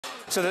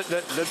So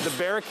the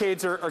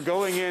barricades are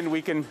going in.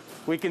 We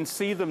can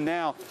see them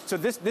now. So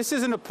this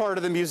isn't a part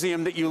of the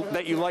museum that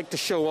you like to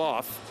show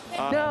off.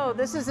 No,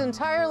 this is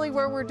entirely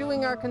where we're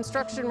doing our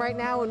construction right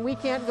now, and we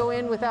can't go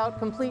in without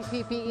complete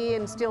PPE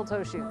and steel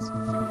toe shoes.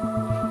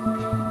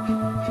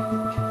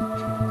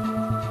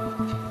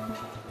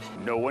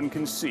 No one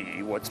can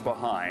see what's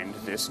behind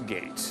this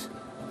gate,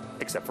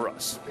 except for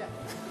us. Yeah.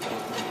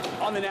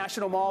 On the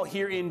National Mall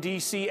here in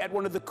D.C. at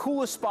one of the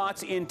coolest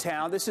spots in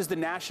town. This is the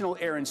National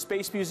Air and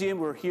Space Museum.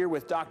 We're here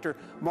with Dr.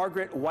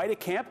 Margaret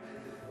Whitekamp.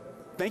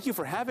 Thank you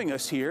for having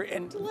us here.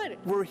 And delighted.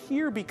 We're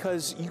here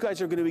because you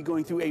guys are going to be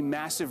going through a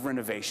massive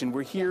renovation.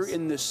 We're here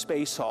in this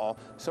space hall.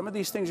 Some of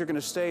these things are going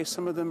to stay,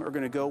 some of them are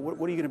going to go. What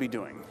are you going to be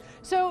doing?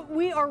 So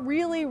we are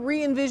really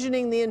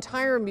re-envisioning the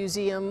entire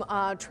museum,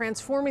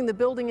 transforming the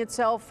building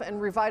itself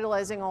and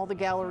revitalizing all the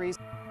galleries.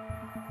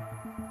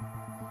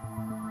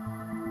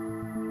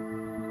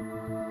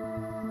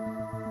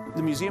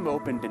 The museum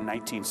opened in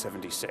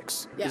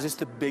 1976. Yes. Is this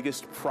the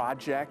biggest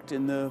project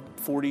in the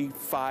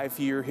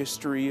 45-year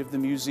history of the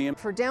museum?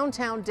 For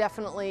downtown,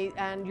 definitely,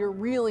 and you're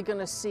really going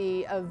to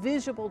see a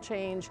visible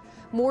change,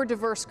 more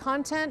diverse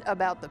content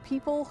about the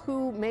people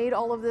who made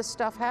all of this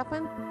stuff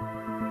happen.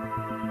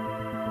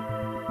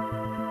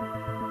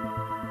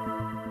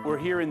 We're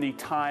here in the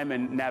Time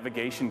and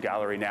Navigation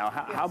Gallery now.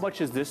 How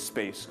much is this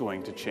space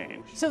going to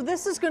change? So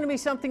this is going to be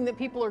something that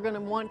people are going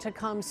to want to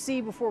come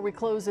see before we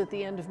close at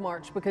the end of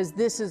March, because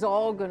this is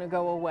all going to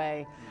go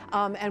away.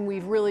 And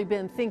we've really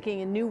been thinking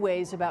in new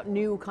ways about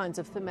new kinds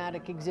of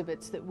thematic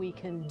exhibits that we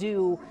can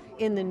do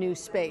in the new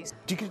space.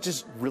 Do you get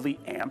just really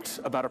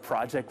amped about a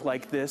project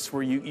like this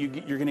where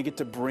you're going to get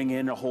to bring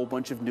in a whole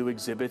bunch of new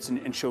exhibits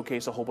and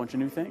showcase a whole bunch of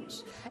new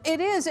things? It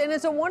is, and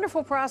it's a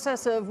wonderful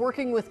process of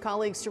working with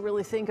colleagues to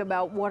really think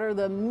about what are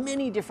the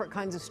many different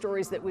kinds of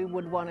stories that we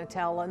would want to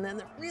tell, and then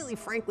the really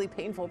frankly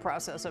painful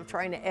process of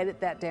trying to edit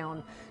that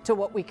down to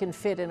what we can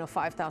fit in a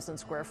 5,000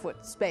 square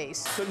foot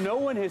space. So no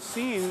one has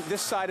seen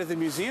this side of the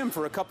museum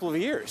for a couple of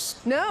years.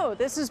 No,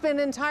 this has been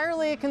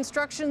entirely a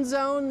construction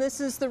zone. This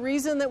is the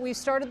reason that we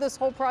started this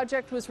whole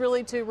project, was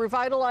really to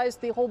revitalize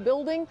the whole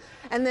building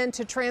and then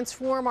to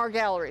transform our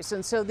galleries.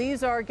 And so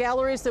these are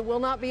galleries that will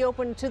not be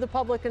open to the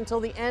public until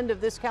the end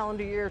of this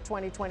calendar year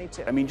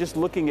 2022. I mean, just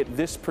looking at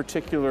this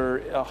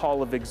particular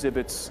hall of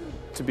exhibits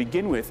to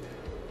begin with,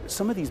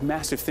 some of these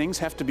massive things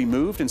have to be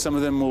moved and some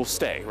of them will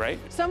stay, right?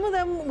 Some of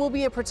them will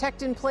be a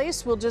protect in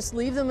place. We'll just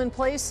leave them in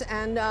place,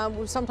 and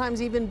we'll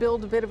sometimes even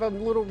build a bit of a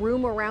little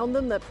room around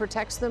them that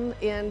protects them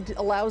and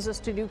allows us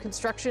to do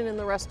construction in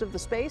the rest of the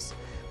space.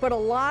 But a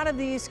lot of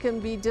these can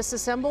be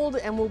disassembled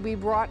and will be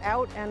brought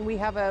out, and we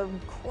have a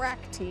crack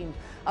team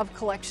of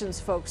collections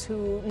folks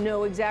who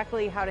know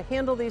exactly how to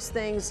handle these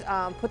things,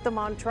 put them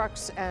on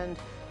trucks, and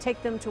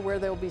take them to where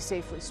they'll be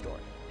safely stored.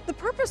 The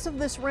purpose of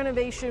this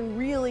renovation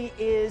really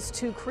is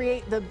to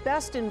create the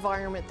best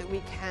environment that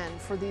we can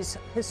for these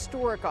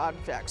historic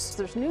objects.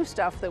 There's new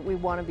stuff that we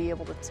want to be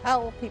able to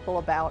tell people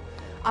about,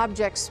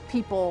 objects,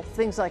 people,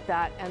 things like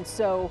that, and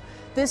so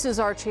this is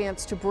our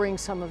chance to bring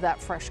some of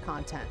that fresh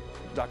content.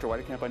 Dr.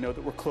 Whitekamp, I know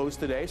that we're closed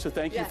today, so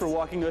thank you for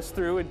walking us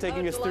through and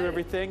taking us through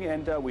everything,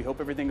 and we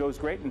hope everything goes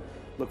great and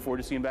look forward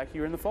to seeing you back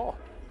here in the fall.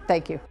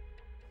 Thank you.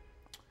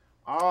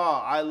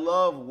 Oh, I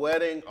love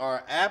whetting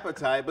our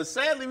appetite, but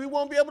sadly we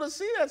won't be able to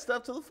see that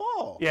stuff till the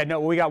fall. Yeah,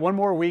 no, we got one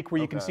more week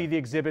where you can see the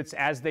exhibits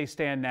as they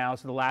stand now.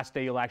 So the last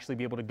day you'll actually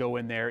be able to go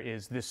in there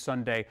is this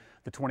Sunday,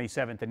 the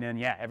 27th, and then,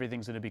 yeah,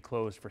 everything's going to be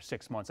closed for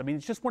 6 months. I mean,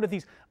 it's just one of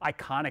these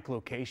iconic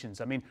locations.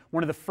 I mean,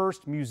 one of the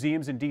first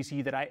museums in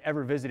D.C. that I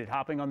ever visited,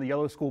 hopping on the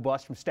yellow school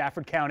bus from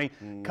Stafford County,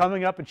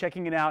 coming up and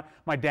checking it out.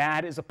 My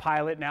dad is a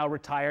pilot, now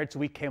retired, so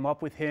we came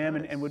up with him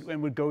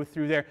and would go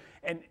through there.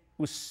 And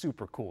was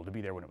super cool to be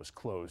there when it was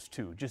closed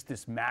too. Just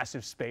this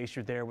massive space,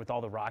 you're there with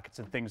all the rockets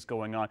and things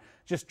going on,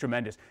 just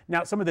tremendous.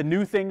 Now, some of the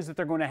new things that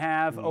they're going to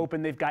have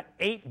open, they've got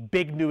 8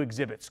 big new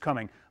exhibits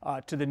coming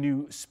to the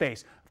new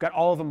space. I've got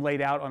all of them laid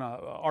out on an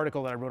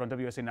article that I wrote on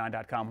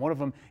WSA9.com. One of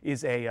them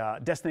is a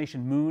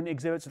Destination Moon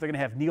exhibit, so they're going to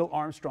have Neil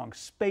Armstrong's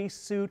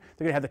spacesuit.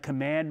 They're going to have the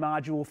command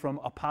module from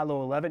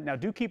Apollo 11. Now,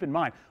 do keep in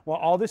mind, while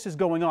all this is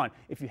going on,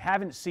 if you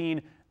haven't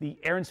seen the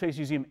Air and Space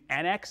Museum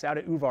Annex out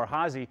at Uvar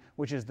Hazy,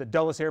 which is the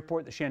Dulles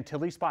Airport, the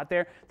Chantilly spot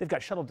there. They've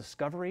got Shuttle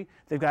Discovery.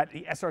 They've got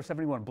the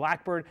SR-71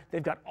 Blackbird.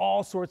 They've got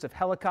all sorts of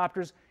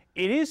helicopters.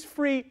 It is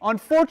free.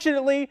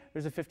 Unfortunately,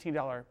 there's a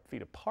 $15 fee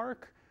to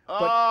park.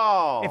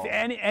 But if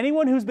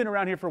anyone who's been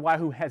around here for a while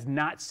who has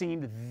not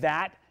seen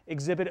that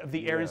exhibit of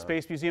the Air and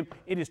Space Museum,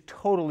 it is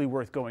totally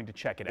worth going to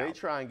check it out. They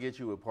try and get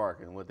you with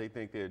parking. What, they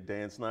think they're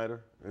Dan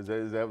Snyder? Is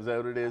that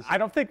what it is? I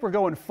don't think we're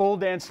going full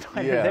Dan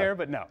Snyder there,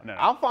 but no.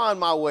 I'll find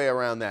my way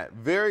around that.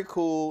 Very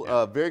cool,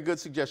 very good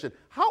suggestion.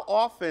 How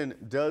often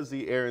does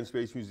the Air and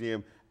Space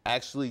Museum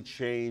actually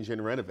change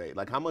and renovate?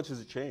 Like, how much does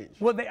it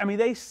change? Well,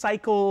 they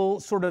cycle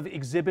sort of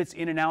exhibits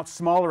in and out,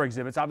 smaller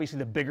exhibits. Obviously,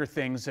 the bigger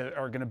things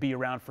are going to be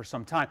around for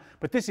some time.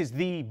 But this is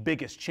the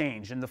biggest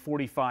change in the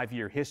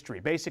 45-year history.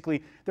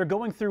 Basically, they're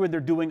going through and they're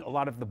doing a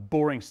lot of the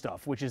boring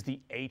stuff, which is the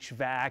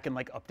HVAC and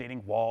like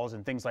updating walls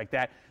and things like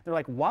that. They're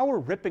like, while we're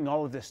ripping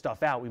all of this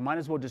stuff out, we might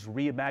as well just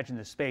reimagine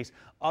the space,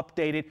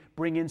 update it,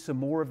 bring in some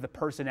more of the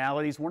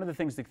personalities. One of the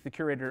things that the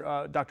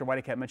curator, Dr.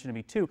 Whitecat, mentioned to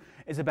me too,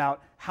 is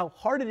about how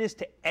hard it is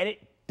to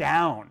edit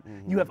down.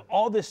 You have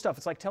all this stuff.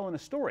 It's like telling a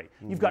story.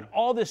 You've got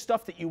all this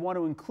stuff that you want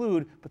to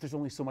include, but there's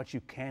only so much you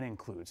can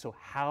include. So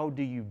how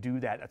do you do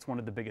that? That's one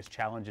of the biggest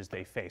challenges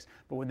they face.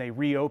 But when they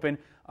reopen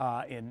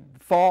in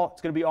fall,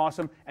 it's going to be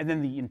awesome. And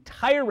then the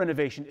entire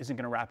renovation isn't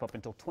going to wrap up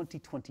until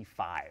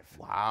 2025.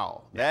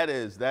 Wow, that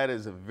is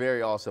a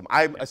very awesome.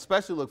 I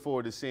especially look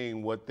forward to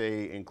seeing what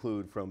they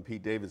include from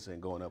Pete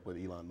Davidson going up with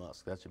Elon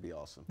Musk. That should be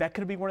awesome. That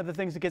could be one of the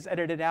things that gets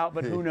edited out,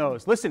 but who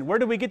knows? Listen, where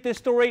did we get this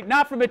story?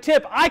 Not from a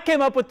tip. I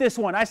came up with this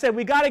one. I said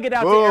we got to get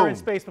out to air and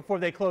space before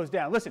they close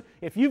down. Listen,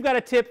 if you've got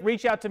a tip,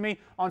 reach out to me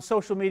on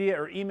social media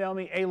or email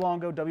me,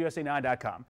 alongo@wsa9.com.